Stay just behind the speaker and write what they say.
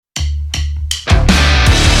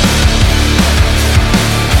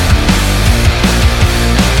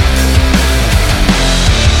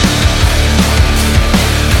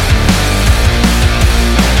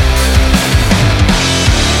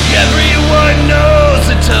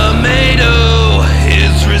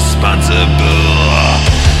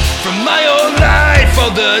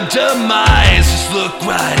demise. Just look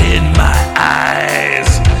right in my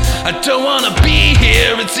eyes. I don't wanna be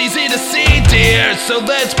here, it's easy to see, dear. So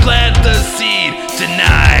let's plant the seed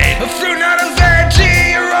tonight. A fruit, not a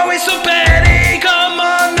veggie, you're always so petty. Come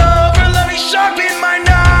on over, let me sharpen my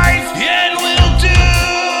knife. And we'll do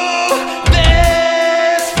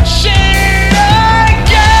this shit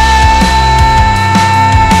again.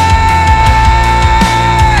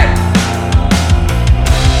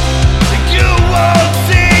 You won't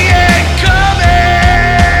see it coming.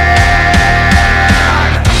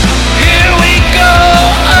 Here we go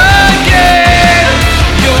again.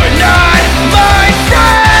 You're not my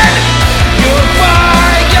friend. You're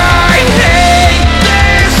why I hate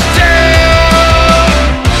this town.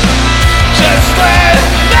 Just let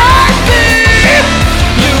that be.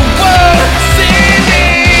 You won't see me.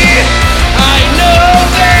 I know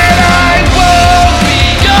that I won't be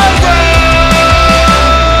around.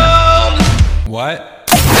 What?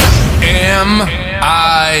 Am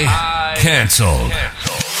I canceled?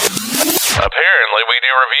 Apparently, we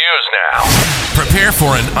do reviews now. Prepare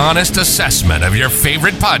for an honest assessment of your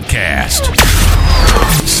favorite podcast.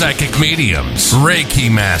 Psychic mediums, Reiki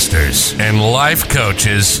masters, and life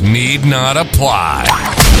coaches need not apply.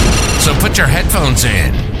 So put your headphones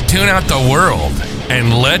in, tune out the world,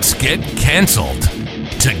 and let's get canceled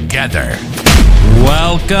together.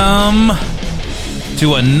 Welcome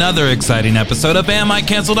to another exciting episode of Am I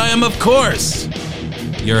Canceled? I am, of course,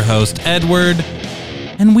 your host, Edward,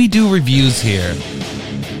 and we do reviews here.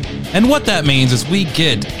 And what that means is we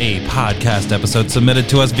get a podcast episode submitted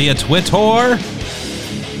to us via Twitter.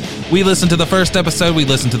 We listen to the first episode, we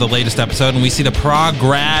listen to the latest episode, and we see the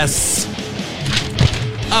progress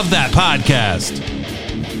of that podcast.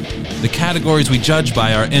 The categories we judge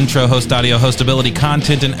by are intro, host audio, hostability,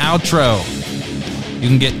 content, and outro. You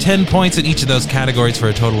can get 10 points in each of those categories for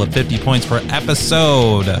a total of 50 points per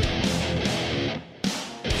episode.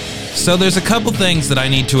 So there's a couple things that I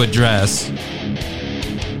need to address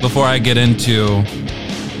before I get into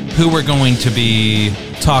who we're going to be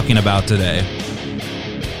talking about today.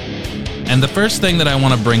 And the first thing that I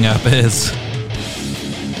want to bring up is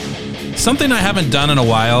something I haven't done in a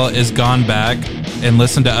while is gone back and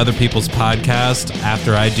listened to other people's podcasts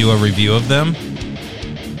after I do a review of them.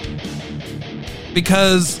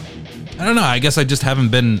 Because, I don't know, I guess I just haven't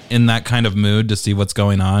been in that kind of mood to see what's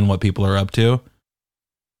going on, what people are up to.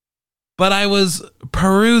 But I was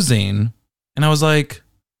perusing, and I was like,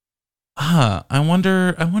 I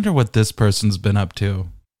wonder what this person's been up to.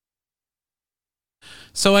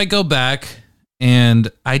 So I go back,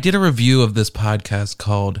 and I did a review of this podcast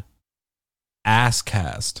called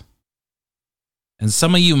Asscast. And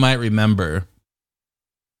some of you might remember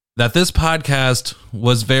that this podcast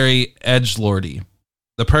was very edgelordy.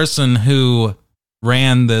 The person who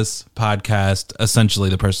ran this podcast, essentially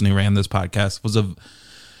the person who ran this podcast, was a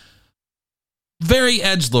very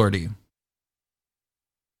edgelordy.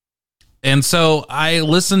 And so I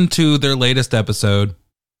listened to their latest episode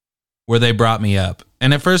where they brought me up.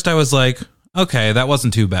 And at first I was like, okay, that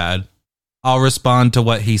wasn't too bad. I'll respond to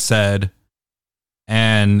what he said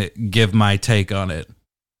and give my take on it.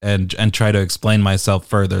 And try to explain myself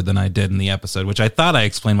further than I did in the episode, which I thought I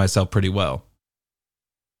explained myself pretty well.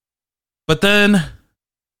 But then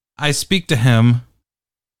I speak to him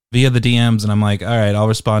via the DMs, and I'm like, all right, I'll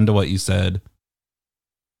respond to what you said.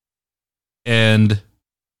 And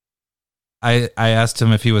I asked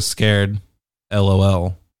him if he was scared,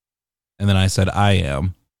 LOL. And then I said, I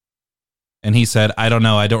am. And he said, I don't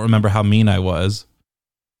know, I don't remember how mean I was.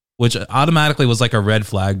 Which automatically was like a red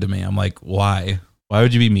flag to me. I'm like, why? Why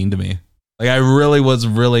would you be mean to me? Like, I really was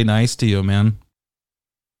really nice to you, man.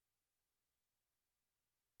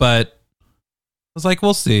 But I was like,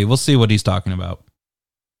 we'll see. We'll see what he's talking about.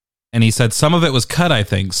 And he said some of it was cut, I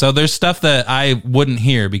think. So there's stuff that I wouldn't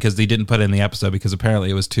hear because they didn't put it in the episode because apparently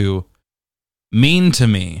it was too mean to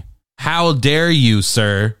me. How dare you,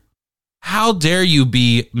 sir? How dare you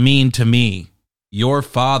be mean to me, your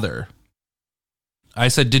father? I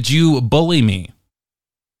said, did you bully me?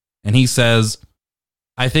 And he says,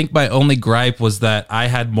 I think my only gripe was that I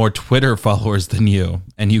had more Twitter followers than you,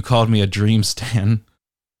 and you called me a dream stan.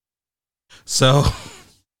 So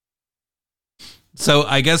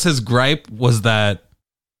I guess his gripe was that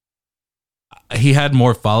he had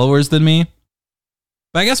more followers than me.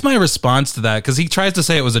 But I guess my response to that, because he tries to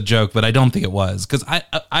say it was a joke, but I don't think it was. Because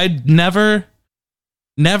I never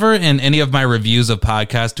in any of my reviews of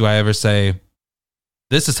podcasts do I ever say,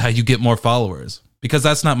 this is how you get more followers. Because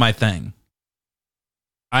that's not my thing.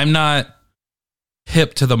 I'm not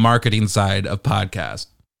hip to the marketing side of podcasts.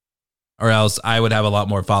 Or else I would have a lot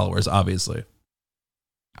more followers, obviously.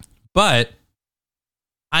 But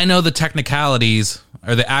I know the technicalities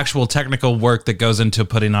or the actual technical work that goes into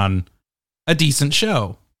putting on a decent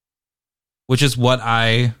show, which is what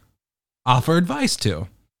I offer advice to.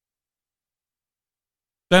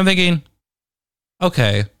 So I'm thinking,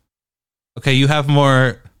 okay, you have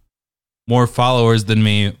more followers than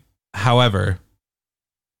me. However,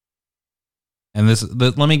 and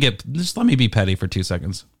let me be petty for 2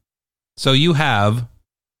 seconds. So you have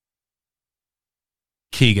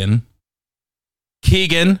Keegan,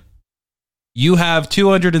 you have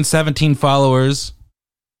 217 followers,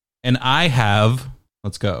 and I have,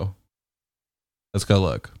 let's go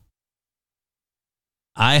look.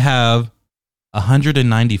 I have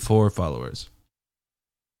 194 followers.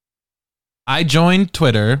 I joined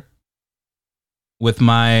Twitter with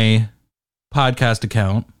my podcast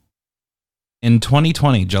account in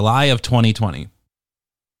 2020, July of 2020.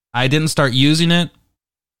 I didn't start using it,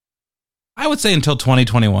 I would say, until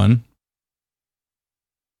 2021.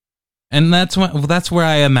 And that's where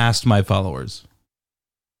I amassed my followers.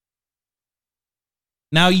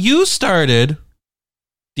 Now, you started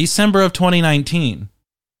December of 2019.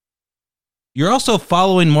 You're also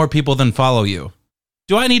following more people than follow you.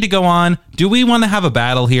 Do I need to go on? Do we want to have a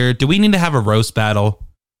battle here? Do we need to have a roast battle?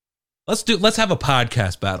 Let's have a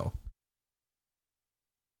podcast battle.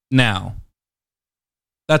 Now,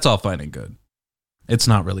 that's all fine and good. It's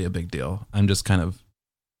not really a big deal. I'm just kind of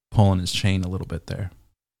pulling his chain a little bit there.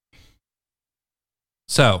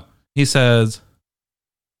 So, he says,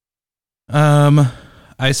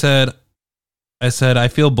 I said, I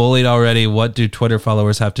feel bullied already. What do Twitter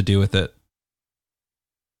followers have to do with it?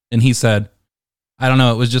 And he said, I don't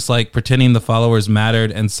know. It was just like pretending the followers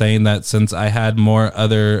mattered and saying that since I had more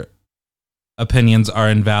other opinions are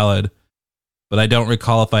invalid. But I don't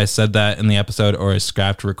recall if I said that in the episode or a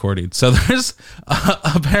scrapped recording. So there's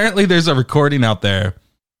apparently there's a recording out there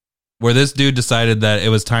where this dude decided that it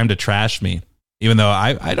was time to trash me, even though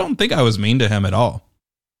I don't think I was mean to him at all.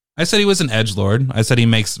 I said he was an edgelord. I said he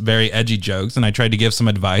makes very edgy jokes, and I tried to give some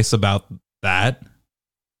advice about that.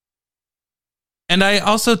 And I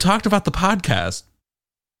also talked about the podcast.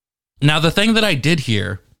 Now, the thing that I did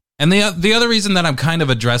here, and the other reason that I'm kind of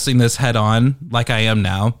addressing this head on, like I am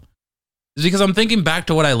now, is because I'm thinking back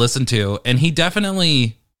to what I listened to, and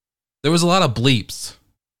there was a lot of bleeps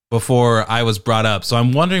before I was brought up. So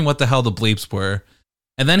I'm wondering what the hell the bleeps were.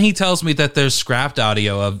 And then he tells me that there's scrapped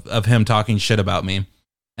audio of him talking shit about me.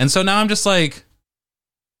 And so now I'm just like,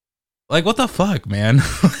 what the fuck, man?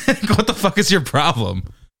 What the fuck is your problem?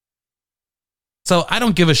 So I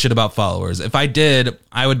don't give a shit about followers. If I did,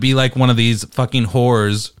 I would be like one of these fucking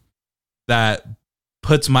whores that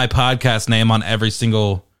puts my podcast name on every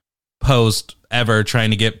single post ever trying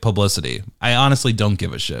to get publicity. I honestly don't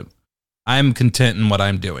give a shit. I'm content in what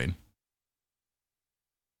I'm doing.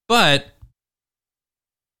 But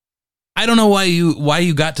I don't know why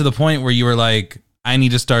you got to the point where you were like, I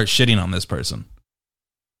need to start shitting on this person.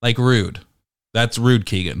 Like, rude. That's rude,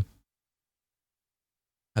 Keegan.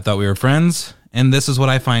 I thought we were friends, and this is what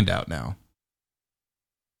I find out now.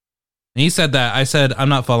 And he said that. I said, I'm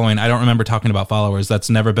not following. I don't remember talking about followers. That's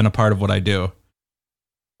never been a part of what I do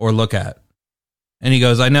or look at. And he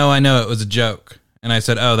goes, I know, it was a joke. And I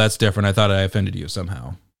said, oh, that's different. I thought I offended you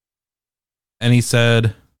somehow. And he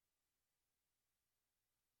said,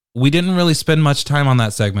 we didn't really spend much time on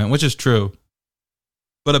that segment, which is true.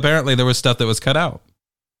 But apparently there was stuff that was cut out.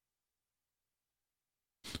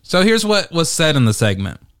 So here's what was said in the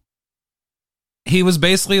segment. He was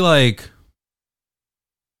basically like,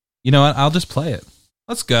 you know what? I'll just play it.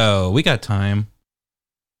 Let's go. We got time.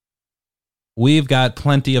 We've got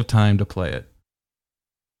plenty of time to play it.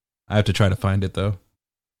 I have to try to find it, though.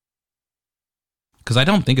 Because I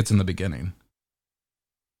don't think it's in the beginning.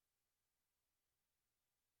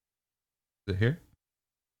 Is it here?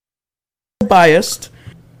 Biased.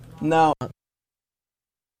 No.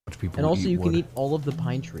 And also, you can eat all of the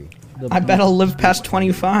pine tree. I bet I'll live past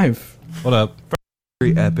 25. Hold up.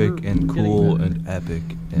 Very epic and cool and epic.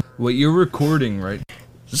 What you're recording, right?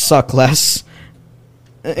 Suck less.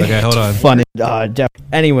 Okay, hold on. Funny.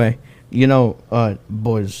 Anyway,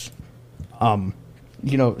 boys.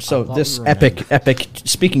 So this epic.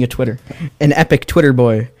 Speaking of Twitter, an epic Twitter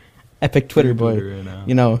boy,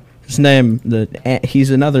 his name. He's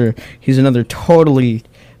another totally,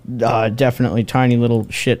 definitely tiny little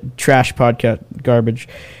shit trash podcast garbage.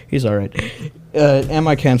 He's all right. Am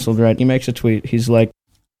I canceled? Right? He makes a tweet. He's like,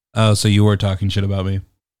 oh, so you were talking shit about me.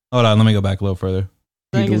 Hold on, let me go back a little further.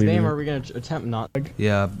 Saying his name, are we gonna attempt not?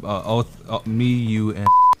 Yeah, me, you, and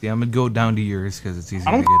I'm gonna go down to yours because it's easy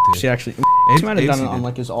to get to. She actually, he might have done it on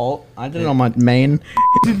like his alt. I did it on my main.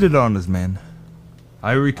 He did it on his main.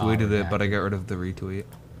 I retweeted it, but I got rid of the retweet.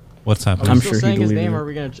 What's happening? I'm still sure he saying his deleted name, it. or are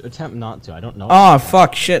we gonna attempt not to? I don't know. Oh,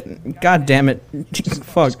 fuck, shit. God damn it.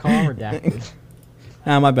 Fuck. Just call him redacted.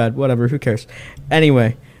 Ah, my bad. Whatever. Who cares?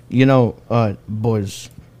 Anyway, boys.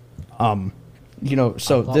 So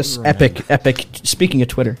this epic. Speaking of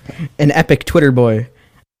Twitter, an epic Twitter boy.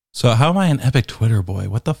 So how am I an epic Twitter boy?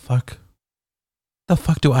 What the fuck? The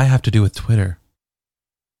fuck do I have to do with Twitter?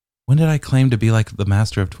 When did I claim to be like the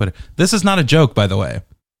master of Twitter? This is not a joke, by the way.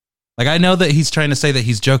 Like, I know that he's trying to say that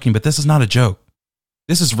he's joking, but this is not a joke.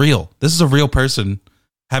 This is real. This is a real person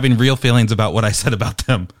having real feelings about what I said about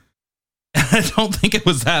them. And I don't think it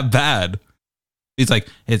was that bad. He's like,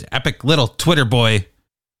 his epic little Twitter boy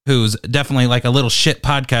who's definitely like a little shit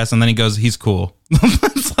podcast. And then he goes, he's cool.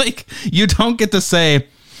 It's like, you don't get to say,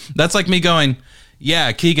 that's like me going,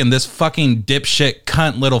 yeah, Keegan, this fucking dipshit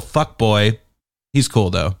cunt little fuck boy. He's cool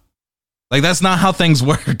though. Like, that's not how things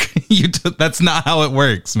work. That's not how it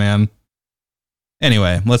works, man.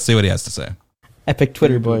 Anyway, let's see what he has to say. Epic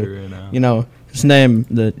Twitter boy. Right, his name.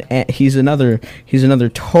 He's another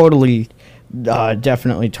totally,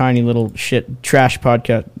 definitely tiny little shit trash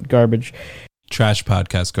podcast garbage. Trash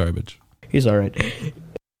podcast garbage. He's all right.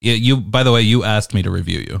 Yeah. By the way, you asked me to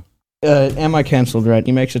review you. Am I canceled? Right?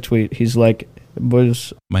 He makes a tweet. He's like,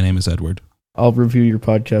 "Boys, my name is Edward. I'll review your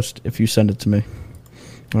podcast if you send it to me."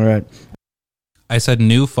 All right. I said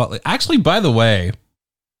actually, by the way,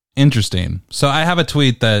 interesting. So I have a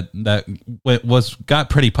tweet that got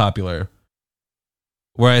pretty popular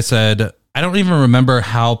where I said, I don't even remember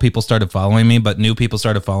how people started following me, but new people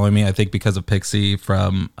started following me. I think because of Pixie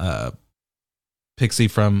from son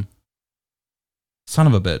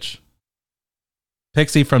of a bitch.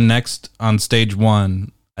 Pixie from Next on Stage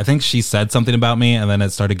 1. I think she said something about me and then it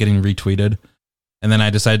started getting retweeted. And then I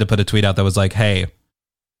decided to put a tweet out that was like, hey,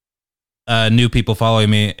 new people following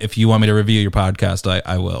me. If you want me to review your podcast,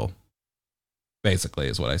 I will. Basically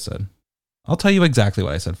is what I said. I'll tell you exactly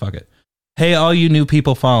what I said. Fuck it. Hey, all you new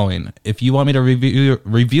people following. If you want me to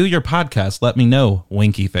review your podcast, let me know,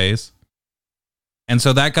 winky face. And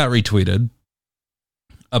so that got retweeted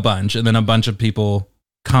a bunch. And then a bunch of people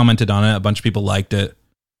commented on it. A bunch of people liked it.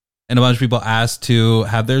 And a bunch of people asked to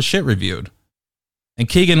have their shit reviewed. And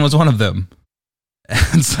Keegan was one of them.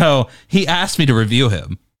 And so he asked me to review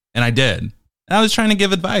him. And I did. And I was trying to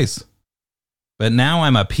give advice. But now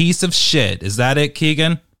I'm a piece of shit. Is that it,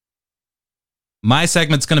 Keegan? My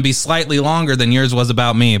segment's going to be slightly longer than yours was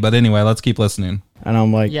about me. But anyway, let's keep listening. And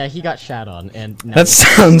I'm like... Yeah, he got shat on. And that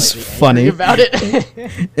sounds funny. About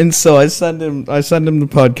it. And so I send him the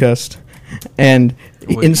podcast. And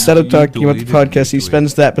instead of talking about the podcast, he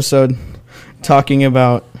spends the episode talking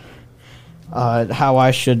about how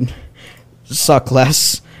I should suck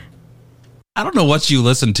less. I don't know what you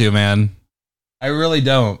listen to, man. I really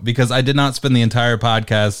don't, because I did not spend the entire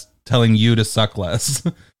podcast telling you to suck less.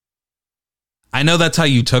 I know that's how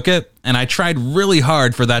you took it, and I tried really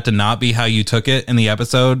hard for that to not be how you took it in the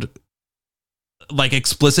episode. Like,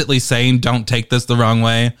 explicitly saying, don't take this the wrong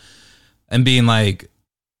way, and being like,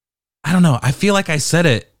 I don't know, I feel like I said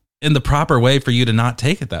it in the proper way for you to not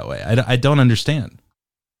take it that way. I don't understand.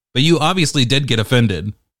 But you obviously did get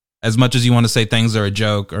offended, as much as you want to say things are a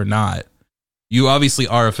joke or not. You obviously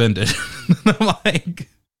are offended. I'm like,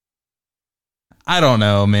 I don't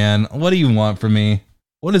know, man. What do you want from me?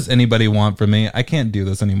 What does anybody want from me? I can't do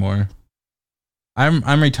this anymore.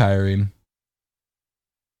 I'm retiring.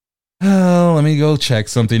 Oh, let me go check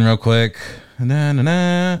something real quick. So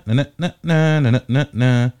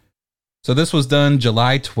this was done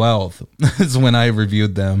July 12th is when I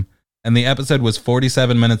reviewed them. And the episode was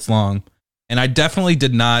 47 minutes long. And I definitely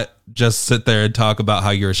did not just sit there and talk about how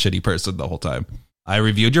you're a shitty person the whole time. I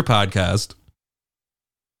reviewed your podcast,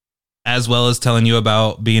 as well as telling you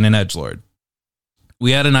about being an edgelord.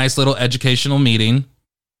 We had a nice little educational meeting.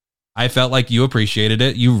 I felt like you appreciated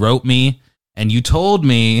it. You wrote me and you told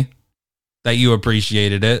me that you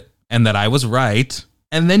appreciated it and that I was right.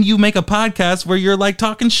 And then you make a podcast where you're like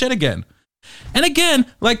talking shit again. And again,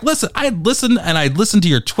 like, listen, I'd listened to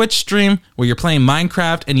your Twitch stream where you're playing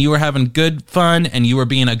Minecraft and you were having good fun and you were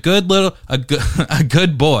being a good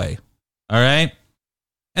boy. All right.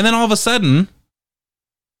 And then all of a sudden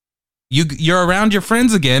you're around your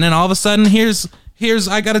friends again. And all of a sudden here's,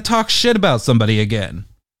 I got to talk shit about somebody again.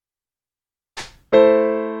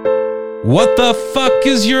 What the fuck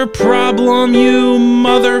is your problem, you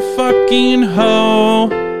motherfucking hoe?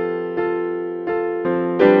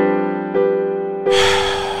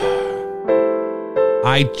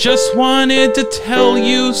 I just wanted to tell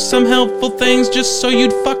you some helpful things just so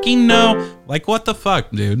you'd fucking know. Like, what the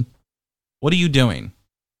fuck, dude? What are you doing?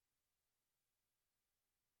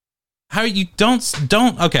 How you don't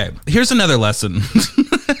okay, here's another lesson.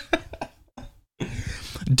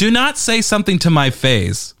 Do not say something to my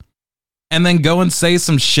face and then go and say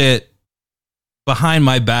some shit behind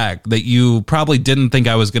my back that you probably didn't think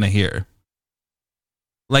I was going to hear.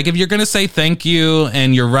 Like, if you're going to say thank you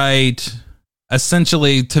and you're right,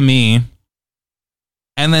 essentially to me,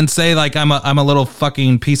 and then say like I'm a little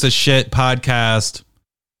fucking piece of shit podcast,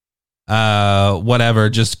 whatever,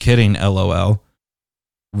 just kidding, LOL,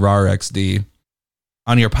 RARXD,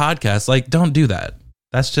 on your podcast, like, don't do that.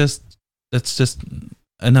 That's just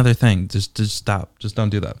another thing. Just stop. Just don't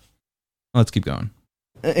do that. Let's keep going.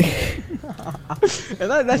 And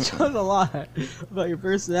that shows a lot about your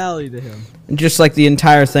personality to him. Just like the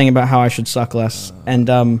entire thing about how I should suck less. And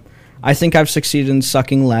I think I've succeeded in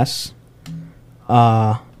sucking less.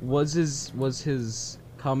 Was his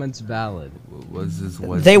comments valid?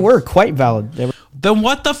 They were quite valid. Then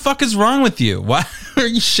what the fuck is wrong with you? Why are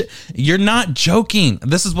you You're not joking.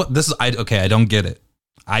 I don't get it.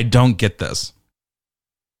 I don't get this.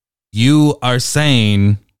 You are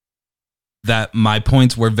saying that my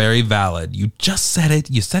points were very valid. You just said it.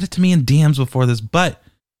 You said it to me in DMs before this, but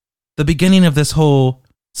the beginning of this whole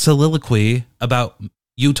soliloquy about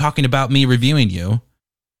you talking about me reviewing you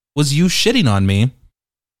was you shitting on me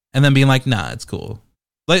and then being like, nah, it's cool.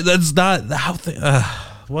 Like, that's not how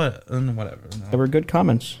whatever. No. They were good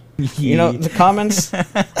comments. You know, the comments,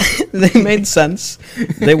 they made sense.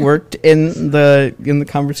 They worked in the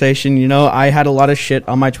conversation. You know, I had a lot of shit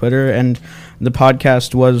on my Twitter, and the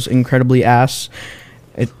podcast was incredibly ass.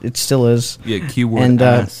 It still is. Yeah, keyword and,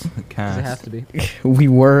 ass. Does it have to be? We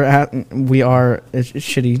are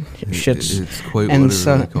shitty shits. It's quite and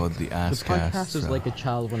literally called the ass The podcast cast. is like a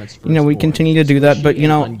child when it's first You know, we born. continue to do that, but you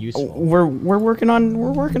know, Unuseful. we're working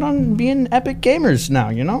on being epic gamers now.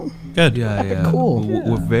 You know, Good. Yeah. cool.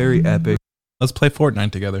 We're very epic. Let's play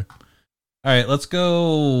Fortnite together. All right, let's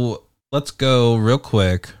go real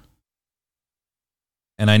quick.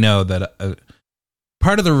 And I know that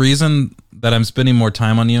part of the reason that I'm spending more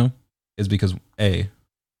time on you is because A,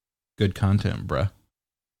 good content, bruh.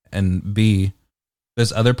 And B,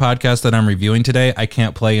 this other podcast that I'm reviewing today, I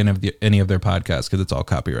can't play any of their podcasts because it's all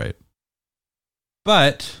copyright.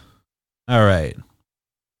 But, all right.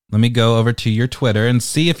 Let me go over to your Twitter and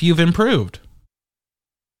see if you've improved.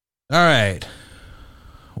 All right.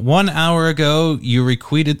 1 hour ago, you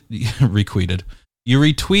retweeted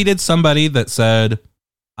somebody that said,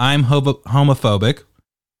 I'm homophobic.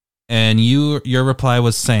 And your reply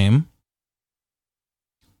was same.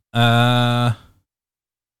 On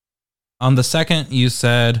the second, you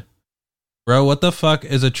said, bro, what the fuck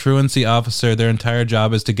is a truancy officer? Their entire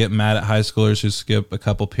job is to get mad at high schoolers who skip a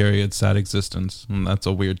couple periods. Sad existence. That's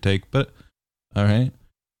a weird take, but all right.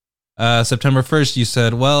 September 1st, you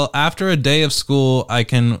said, well, after a day of school, I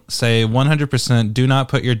can say 100% do not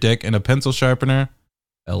put your dick in a pencil sharpener.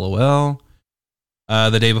 LOL.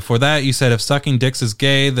 The day before that, you said, if sucking dicks is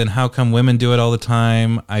gay, then how come women do it all the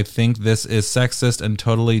time? I think this is sexist and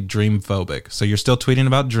totally dream phobic. So you're still tweeting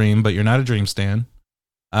about Dream, but you're not a Dream stan.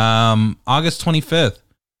 August 25th.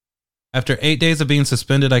 After 8 days of being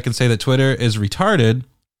suspended, I can say that Twitter is retarded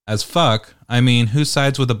as fuck. I mean, who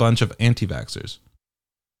sides with a bunch of anti-vaxxers?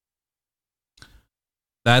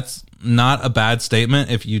 That's not a bad statement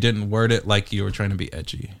if you didn't word it like you were trying to be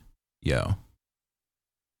edgy. Yo.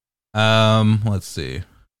 Let's see.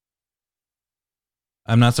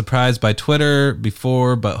 I'm not surprised by Twitter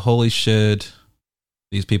before, but holy shit,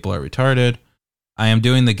 these people are retarded. I am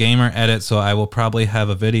doing the gamer edit, so I will probably have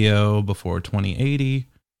a video before 2080.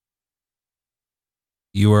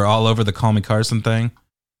 You were all over the Call Me Carson thing.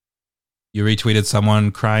 You retweeted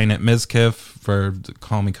someone crying at Mizkif for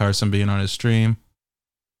Call Me Carson being on his stream.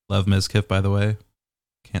 Love Mizkif, by the way.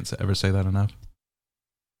 Can't ever say that enough.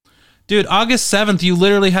 Dude, August 7th, you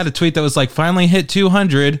literally had a tweet that was like, finally hit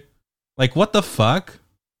 200. Like, what the fuck?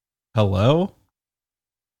 Hello?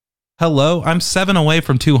 I'm 7 away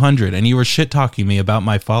from 200, and you were shit-talking me about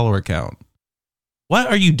my follower count. What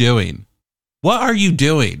are you doing? What are you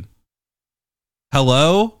doing?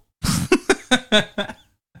 Hello?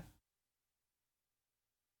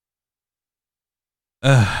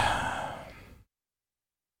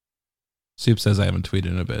 Soup says I haven't tweeted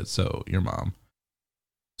in a bit, so your mom.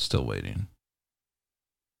 Still waiting.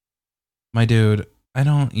 My dude, I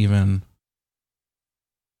don't even.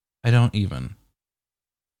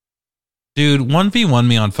 Dude, 1v1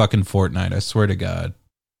 me on fucking Fortnite, I swear to God.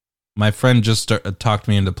 My friend just talked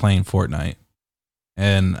me into playing Fortnite.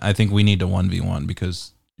 And I think we need to 1v1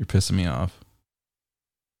 because you're pissing me off.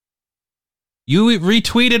 You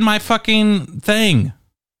retweeted my fucking thing.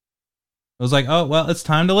 I was like, oh, well, it's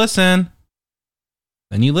time to listen.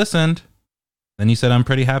 Then you listened. Then you said, I'm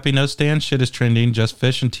pretty happy no stand shit is trending, just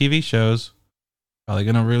fish and TV shows. Probably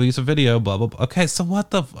gonna release a video, blah, blah, blah. Okay, so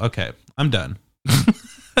what the... Okay, I'm done.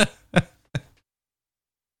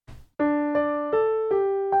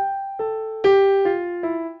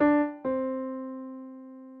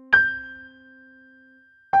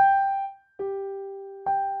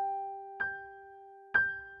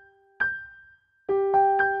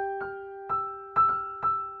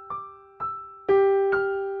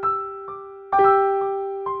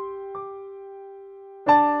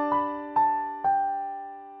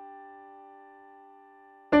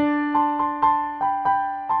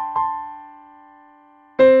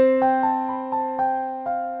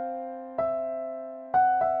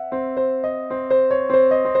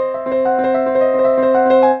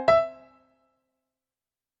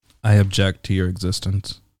 I object to your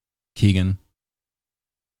existence, Keegan.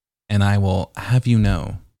 And I will have you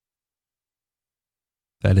know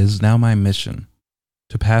that it is now my mission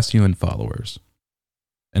to pass you in followers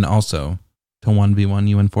and also to 1v1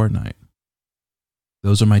 you in Fortnite.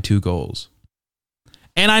 Those are my two goals.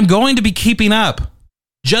 And I'm going to be keeping up.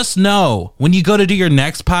 Just know when you go to do your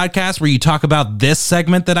next podcast where you talk about this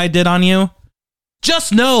segment that I did on you,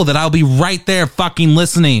 just know that I'll be right there fucking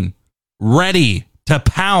listening, ready to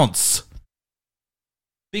pounce.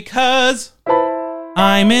 Because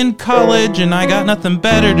I'm in college and I got nothing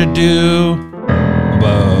better to do.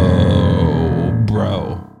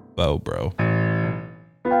 Bro.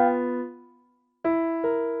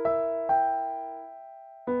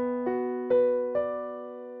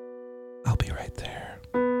 I'll be right there.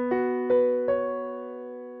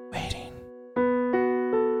 Waiting.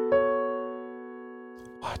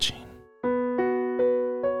 Watching.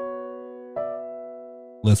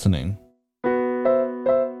 Listening.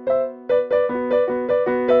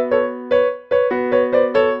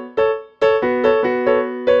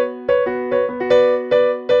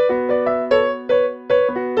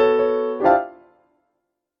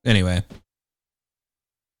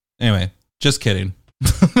 Anyway, just kidding.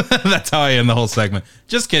 That's how I end the whole segment.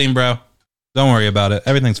 Just kidding, bro. Don't worry about it.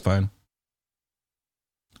 Everything's fine.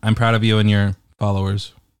 I'm proud of you and your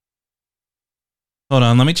followers. Hold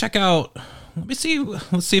on, let me check out. Let's see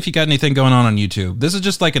if you got anything going on YouTube. This is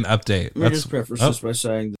just like an update. Let me just preface this by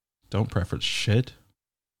saying, don't preference shit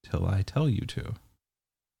till I tell you to.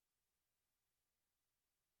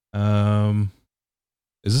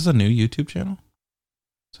 Is this a new YouTube channel?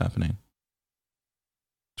 What's happening?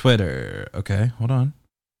 Twitter. Okay, hold on.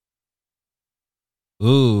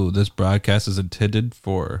 Ooh, this broadcast is intended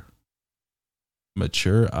for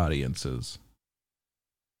mature audiences.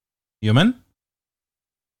 Human?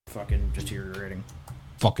 fucking deteriorating.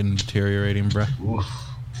 Fucking deteriorating, bruh. Oof.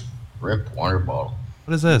 Rip water bottle.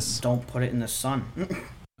 What is this? Don't put it in the sun.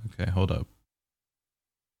 Okay, hold up.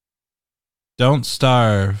 Don't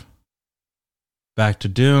starve. Back to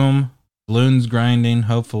Doom. Balloons grinding,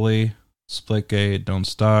 hopefully. Splitgate, Don't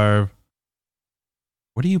Starve.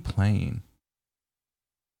 What are you playing?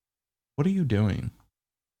 What are you doing?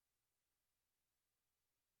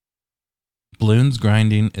 Balloons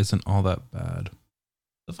grinding isn't all that bad.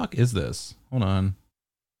 The fuck is this? Hold on.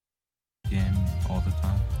 Game all the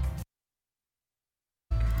time.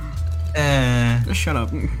 Just shut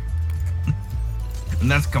up. And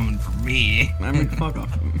that's coming from me. I mean, fuck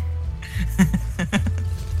off. I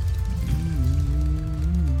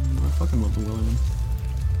fucking love the William.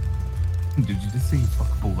 Did you just say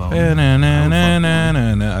fuckable well?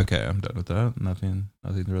 Okay, I'm done with that.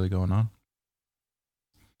 Nothing's really going on.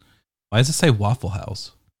 Why does it say Waffle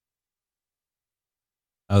House?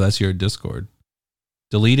 Oh, that's your Discord.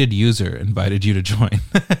 Deleted user invited you to join.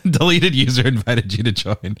 Deleted user invited you to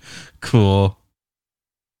join. Cool.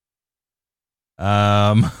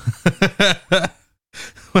 I'm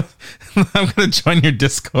gonna join your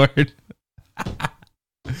Discord.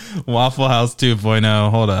 Waffle House 2.0.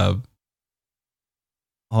 Hold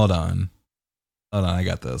on. I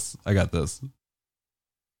got this.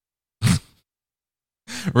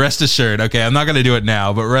 Rest assured. Okay, I'm not gonna do it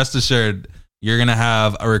now, but rest assured, you're gonna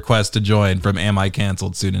have a request to join from Am I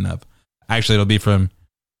Cancelled soon enough. Actually, it'll be from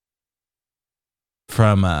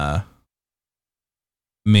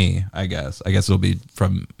me, I guess. I guess it'll be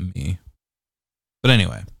from me. But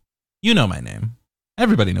anyway, you know my name.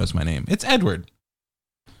 Everybody knows my name. It's Edward.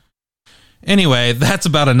 Anyway, that's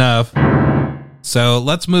about enough. So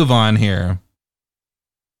let's move on here.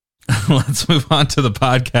 Let's move on to the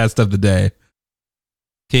podcast of the day.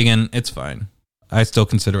 Keegan, it's fine. I still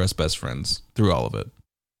consider us best friends through all of it.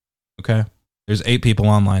 Okay? There's 8 people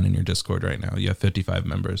online in your Discord right now. You have 55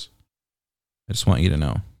 members. I just want you to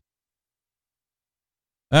know.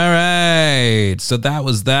 All right. So that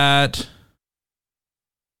was that.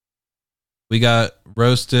 We got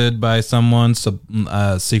roasted by someone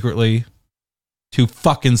secretly. Too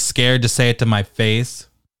fucking scared to say it to my face.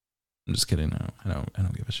 I'm just kidding. No, I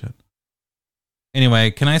don't give a shit.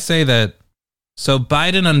 Anyway, can I say that? So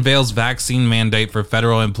Biden unveils vaccine mandate for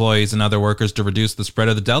federal employees and other workers to reduce the spread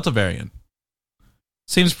of the Delta variant.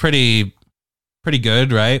 Seems pretty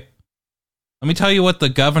good, right? Let me tell you what the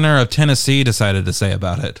governor of Tennessee decided to say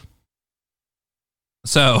about it.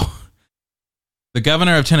 So, the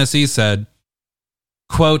governor of Tennessee said,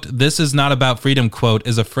 quote, "This is not about freedom," quote,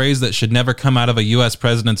 is a phrase that should never come out of a U.S.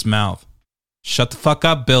 president's mouth. Shut the fuck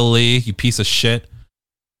up, Bill Lee, you piece of shit.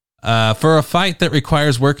 For a fight that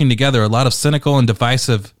requires working together, a lot of cynical and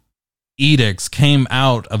divisive edicts came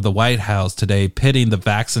out of the White House today, pitting the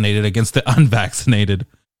vaccinated against the unvaccinated.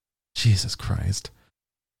 Jesus Christ.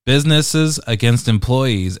 Businesses against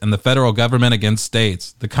employees and the federal government against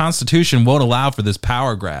states. The Constitution won't allow for this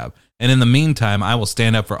power grab. And in the meantime, I will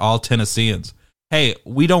stand up for all Tennesseans. Hey,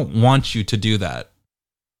 we don't want you to do that.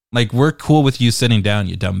 Like, we're cool with you sitting down,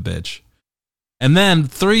 you dumb bitch. And then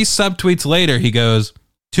 3 subtweets later, he goes,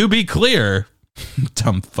 to be clear,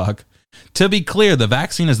 dumb fuck. To be clear, the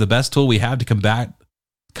vaccine is the best tool we have to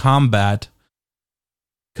combat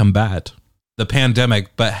the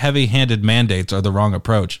pandemic, but heavy-handed mandates are the wrong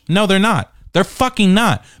approach. No, they're not. They're fucking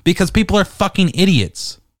not, because people are fucking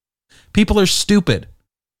idiots. People are stupid.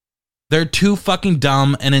 They're too fucking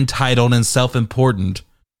dumb and entitled and self-important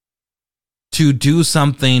to do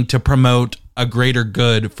something to promote a greater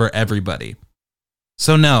good for everybody.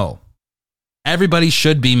 So no, everybody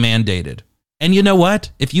should be mandated. And you know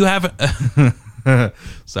what? If you haven't...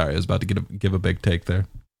 Sorry, I was about to give a big take there.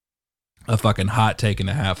 A fucking hot take and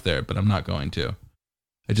a half there, but I'm not going to.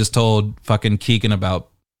 I just told fucking Keegan about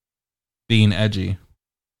being edgy.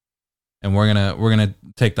 And we're gonna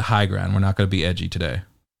take the high ground. We're not gonna be edgy today.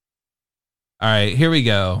 All right, here we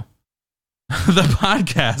go. The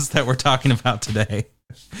podcast that we're talking about today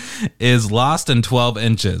is Lost in 12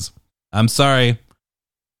 Inches. I'm sorry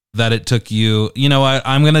that it took you. You know what?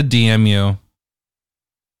 I'm going to DM you.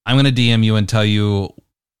 I'm going to DM you and tell you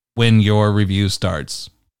when your review starts.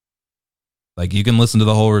 Like, you can listen to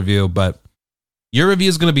the whole review, but your review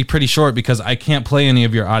is going to be pretty short because I can't play any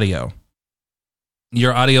of your audio.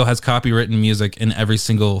 Your audio has copywritten music in every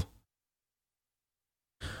single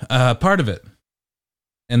part of it.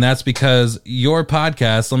 And that's because your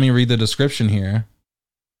podcast, let me read the description here.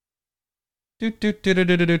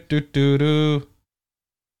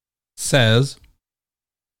 Says,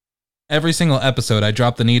 every single episode, I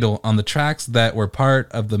drop the needle on the tracks that were part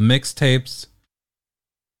of the mixed tapes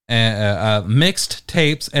and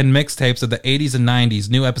mixtapes of the 80s and 90s.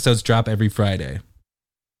 New episodes drop every Friday.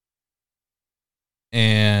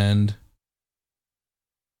 And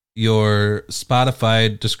your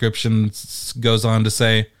Spotify description goes on to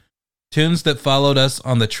say, tunes that followed us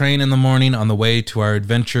on the train in the morning, on the way to our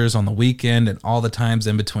adventures on the weekend, and all the times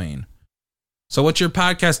in between. So what your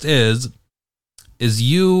podcast is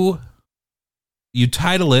you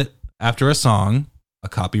title it after a song, a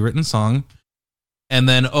copywritten song, and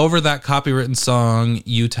then over that copywritten song,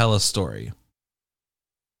 you tell a story.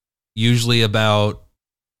 Usually about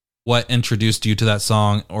what introduced you to that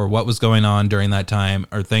song or what was going on during that time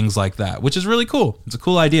or things like that, which is really cool. It's a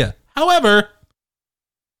cool idea. However,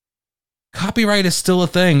 copyright is still a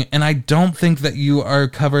thing, and I don't think that you are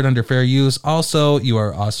covered under fair use. Also, you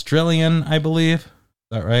are Australian, I believe. Is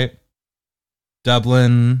that right?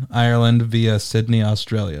 Dublin, Ireland via Sydney,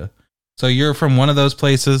 Australia. So you're from one of those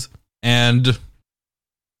places, and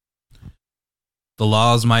the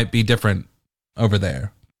laws might be different over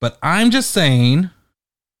there. But I'm just saying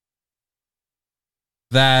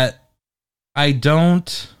that I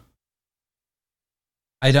don't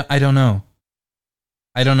know.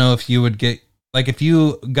 I don't know if you would get, like, if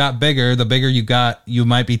you got bigger, the bigger you got, you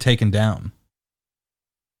might be taken down.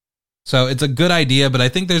 So it's a good idea, but I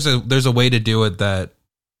think there's a way to do it that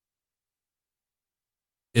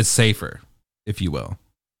is safer, if you will.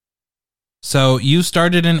 So you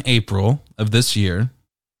started in April of this year,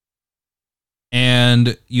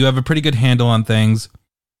 and you have a pretty good handle on things.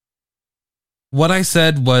 What I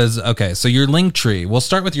said was, okay, so your Linktree, we'll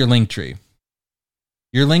start with your Linktree.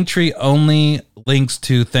 Your Linktree only links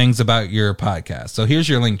to things about your podcast. So here's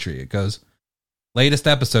your Linktree. It goes, latest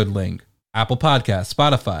episode link, Apple Podcasts,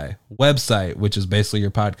 Spotify, website, which is basically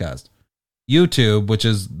your podcast, YouTube, which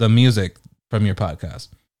is the music from your podcast.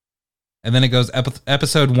 And then it goes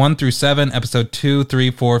episode 1 through 7, episode 2,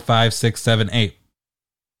 3, 4, 5, 6, 7, 8.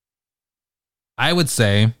 I would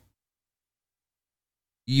say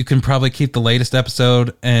you can probably keep the latest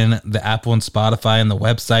episode in the Apple and Spotify and the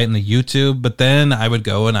website and the YouTube, but then I would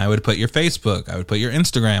go and I would put your Facebook, I would put your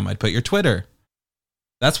Instagram, I'd put your Twitter.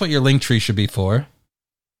 That's what your link tree should be for.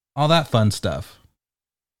 All that fun stuff.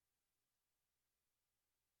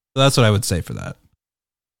 So that's what I would say for that.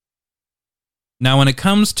 Now, when it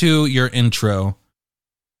comes to your intro,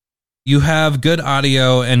 you have good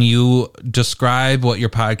audio and you describe what your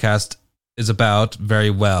podcast is about very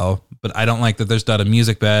well, but I don't like that there's not a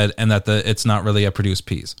music bed and that it's not really a produced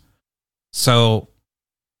piece. So,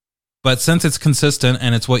 but since it's consistent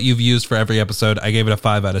and it's what you've used for every episode, I gave it a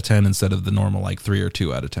 5 out of 10 instead of the normal 3 or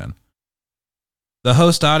 2 out of 10. The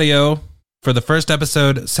host audio for the first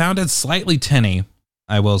episode sounded slightly tinny,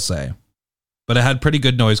 I will say, but it had pretty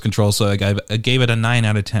good noise control, so I gave it a 9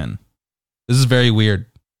 out of 10. This is very weird,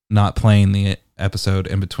 not playing the episode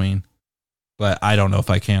in between, but I don't know if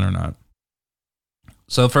I can or not.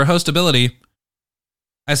 So for hostability,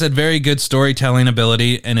 I said very good storytelling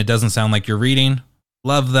ability, and it doesn't sound like you're reading.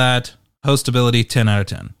 Love that. Hostability, 10 out of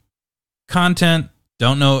 10. Content,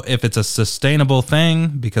 don't know if it's a sustainable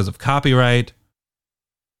thing because of copyright.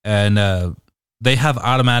 And they have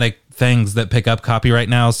automatic things that pick up copyright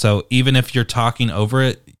now. So even if you're talking over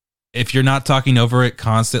it, if you're not talking over it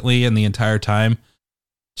constantly and the entire time,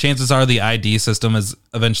 chances are the ID system is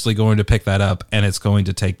eventually going to pick that up and it's going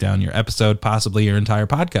to take down your episode, possibly your entire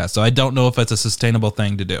podcast. So I don't know if it's a sustainable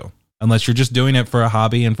thing to do unless you're just doing it for a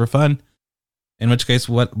hobby and for fun, in which case,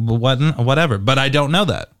 whatever. But I don't know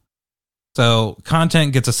that. So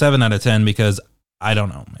content gets a 7 out of 10 because I don't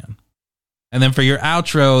know, man. And then for your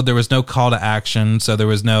outro, there was no call to action. So there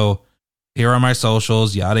was no, here are my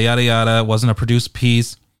socials, yada, yada, yada. It wasn't a produced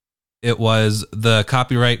piece. It was the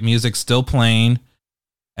copyright music still playing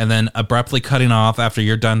and then abruptly cutting off after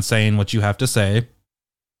you're done saying what you have to say.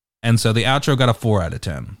 And so the outro got a 4 out of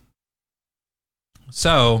 10.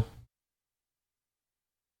 So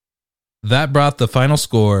that brought the final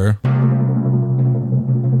score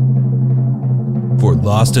for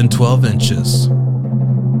Lost in 12 Inches.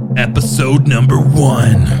 Episode number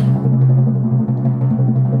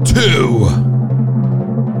 1. 2.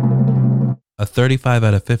 A 35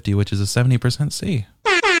 out of 50, which is a 70% C.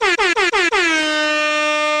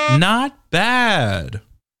 Not bad.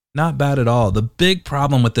 Not bad at all. The big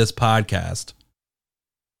problem with this podcast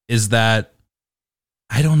is that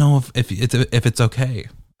I don't know if it's okay.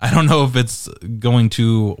 I don't know if it's going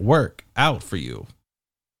to work out for you.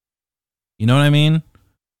 You know what I mean?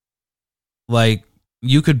 Like,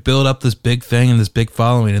 you could build up this big thing and this big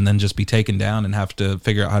following and then just be taken down and have to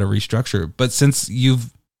figure out how to restructure. But since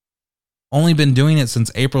you've only been doing it since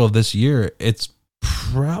April of this year, it's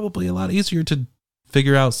probably a lot easier to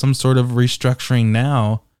figure out some sort of restructuring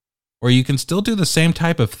now, or you can still do the same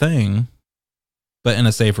type of thing, but in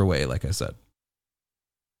a safer way, like I said.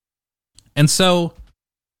 And so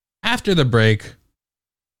after the break,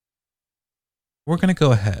 we're going to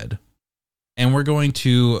go ahead and we're going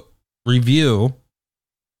to review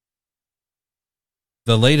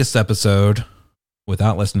the latest episode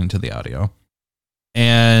without listening to the audio.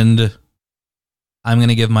 And I'm going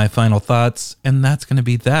to give my final thoughts, and that's going to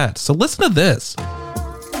be that. So listen to this.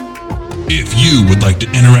 If you would like to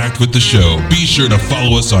interact with the show, be sure to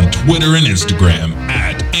follow us on Twitter and Instagram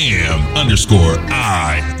at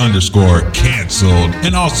am_I_canceled.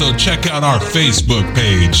 And also check out our Facebook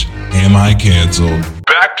page, Am I Canceled?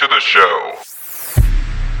 Back to the show.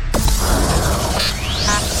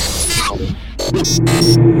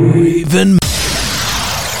 Raven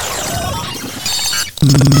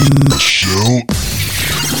Show.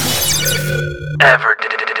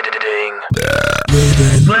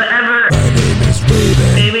 Raven. Whatever. My name is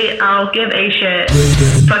Raven. Baby, I'll give a shit.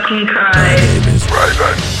 Raven. Fucking My cry. name is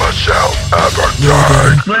Raven Michelle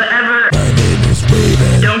Everton. Whatever. My name is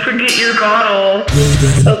Raven. Don't forget your bottle.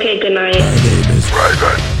 Raven. Okay, good night. My name is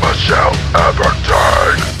Raven Michelle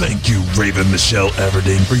Everton. Thank you, Raven Michelle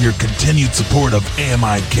Everding, for your continued support of Am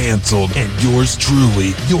I Canceled? And yours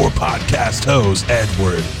truly, your podcast host,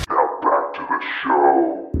 Edward.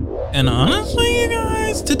 And honestly, you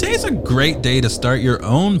guys, today's a great day to start your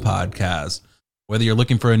own podcast. Whether you're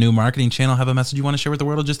looking for a new marketing channel, have a message you want to share with the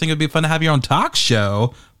world, or just think it'd be fun to have your own talk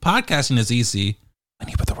show, podcasting is easy when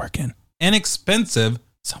you put the work in. Inexpensive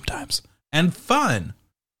sometimes, and fun.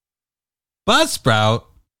 Buzzsprout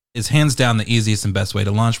is hands down the easiest and best way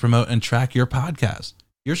to launch, promote, and track your podcast.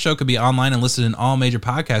 Your show could be online and listed in all major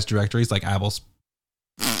podcast directories like Apple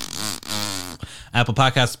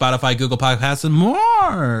Podcasts, Spotify, Google Podcasts, and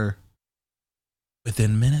more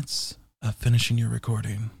within minutes of finishing your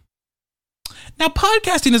recording. Now,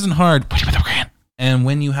 podcasting isn't hard, and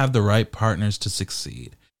when you have the right partners to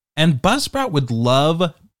succeed. And Buzzsprout would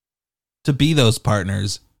love to be those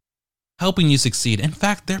partners, helping you succeed. In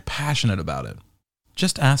fact, they're passionate about it.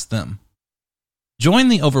 Just ask them. Join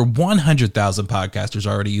the over 100,000 podcasters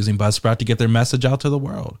already using Buzzsprout to get their message out to the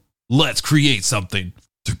world. Let's create something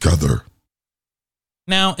together.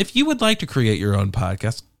 Now, if you would like to create your own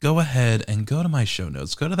podcast, go ahead and go to my show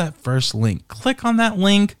notes. Go to that first link. Click on that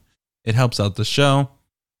link. It helps out the show.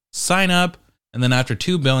 Sign up. And then after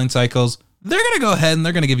 2 billing cycles, they're going to go ahead and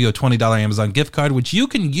they're going to give you a $20 Amazon gift card, which you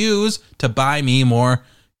can use to buy me more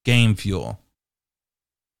Game Fuel.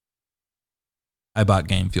 I bought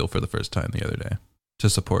Game Fuel for the first time the other day to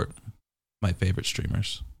support my favorite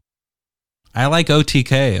streamers. I like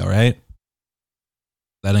OTK, all right?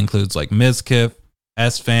 That includes like Mizkif,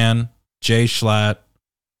 S-Fan, Jay Schlatt,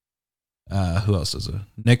 who else is it?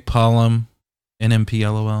 Nick Pollum,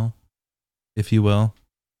 NMPLOL, if you will.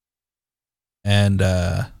 And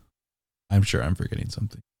I'm sure I'm forgetting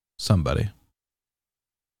somebody.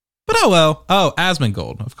 But oh well. Oh,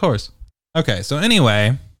 Asmongold, of course. Okay, so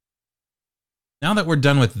anyway, now that we're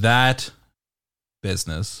done with that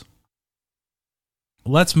business,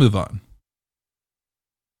 let's move on.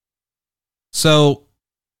 So,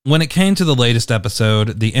 when it came to the latest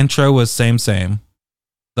episode, the intro was same.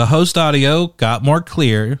 The host audio got more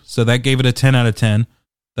clear, so that gave it a 10 out of 10.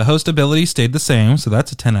 The host ability stayed the same, so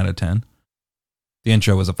that's a 10 out of 10. The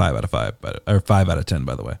intro was a 5 out of 5, or 5 out of 10,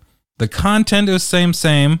 by the way. The content is same,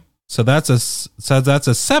 so that's a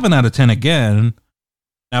 7 out of 10 again.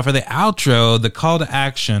 Now for the outro, the call to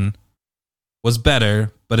action was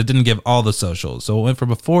better, but it didn't give all the socials, so it went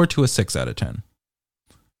from a 4 to a 6 out of 10.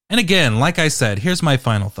 And again, like I said, here's my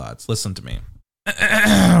final thoughts. Listen to me.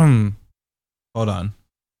 Hold on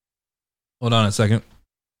a second.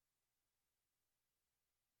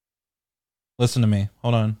 Listen to me.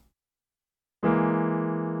 Hold on.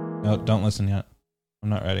 No, don't listen yet. I'm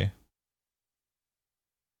not ready.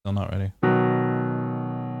 Still not ready.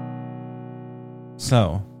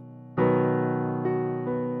 So.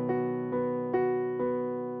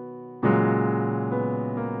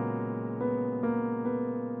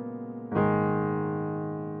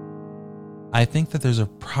 I think that there's a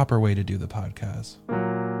proper way to do the podcast.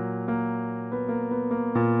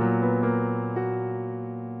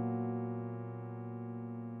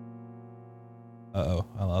 Uh-oh,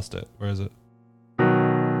 I lost it. Where is it?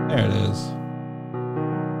 There it is.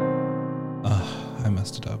 Ugh, I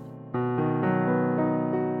messed it up.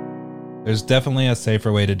 There's definitely a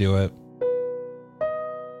safer way to do it.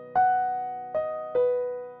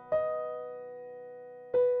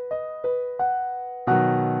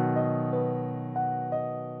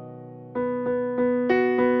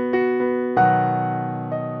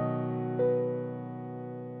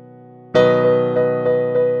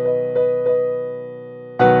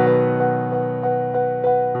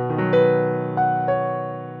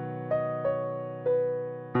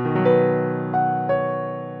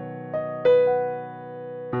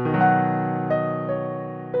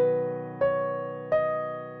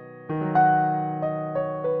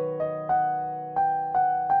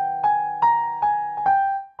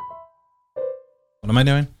 What am I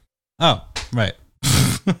doing? Oh, right.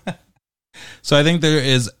 So I think there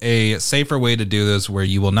is a safer way to do this where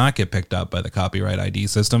you will not get picked up by the copyright ID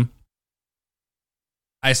system.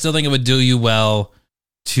 I still think it would do you well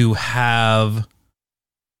to have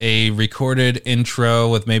a recorded intro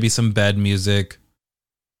with maybe some bed music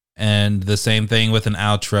and the same thing with an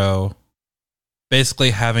outro.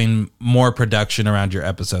 Basically having more production around your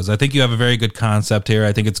episodes. I think you have a very good concept here.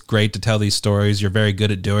 I think it's great to tell these stories. You're very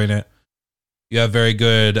good at doing it. You have very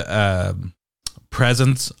good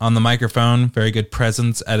presence on the microphone, very good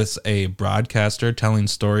presence as a broadcaster telling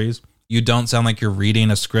stories. You don't sound like you're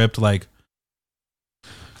reading a script like,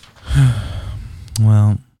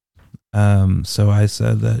 well, so I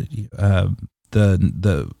said that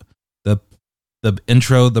the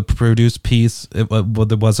intro, the produced piece, there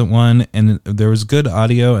wasn't one, and there was good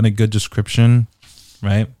audio and a good description,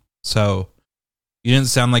 right? So you didn't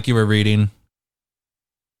sound like you were reading,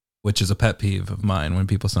 which is a pet peeve of mine when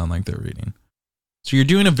people sound like they're reading. So you're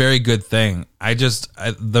doing a very good thing.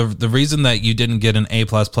 The reason that you didn't get an A+++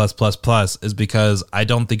 is because I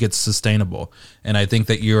don't think it's sustainable, and I think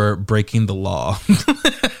that you're breaking the law.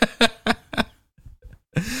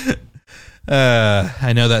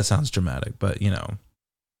 I know that sounds dramatic, but you know,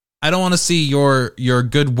 I don't want to see your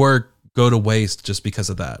good work go to waste just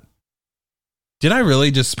because of that. Did I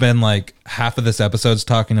really just spend like half of this episode's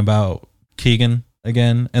talking about Keegan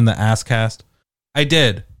again in the ass cast? I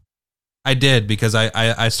did because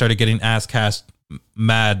I started getting ass cast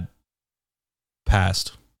mad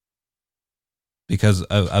past because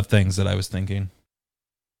of things that I was thinking.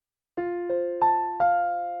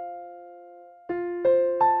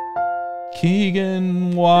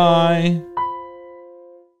 Keegan, why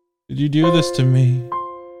did you do this to me?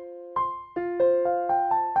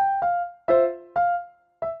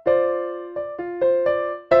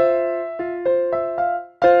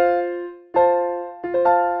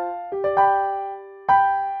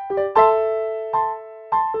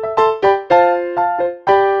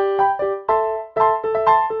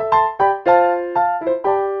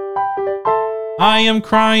 I am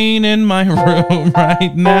crying in my room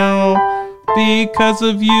right now because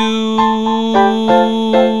of you,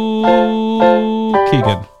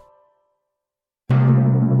 Keegan.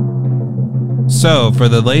 So, for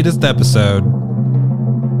the latest episode,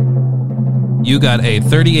 you got a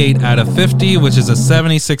 38 out of 50, which is a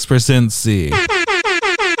 76% C.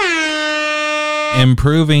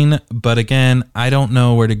 Improving, but again, I don't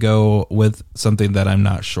know where to go with something that I'm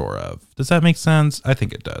not sure of. Does that make sense? I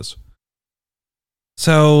think it does.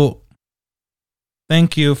 So,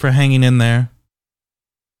 thank you for hanging in there.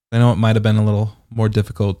 I know it might have been a little more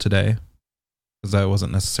difficult today because I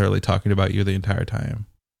wasn't necessarily talking about you the entire time,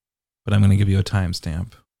 but I'm going to give you a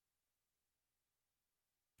timestamp.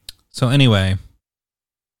 So anyway,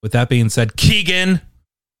 with that being said, Keegan,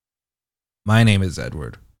 my name is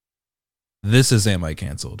Edward. This is Am I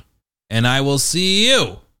Cancelled? And I will see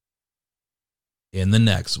you in the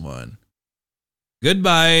next one.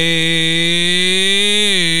 Goodbye.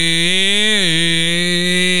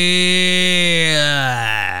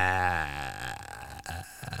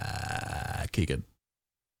 Keegan.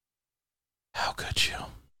 How could you?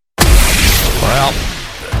 Well,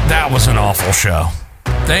 that was an awful show.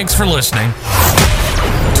 Thanks for listening.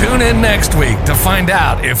 Tune in next week to find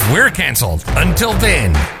out if we're canceled. Until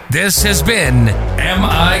then, this has been Am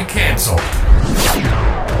I Cancelled?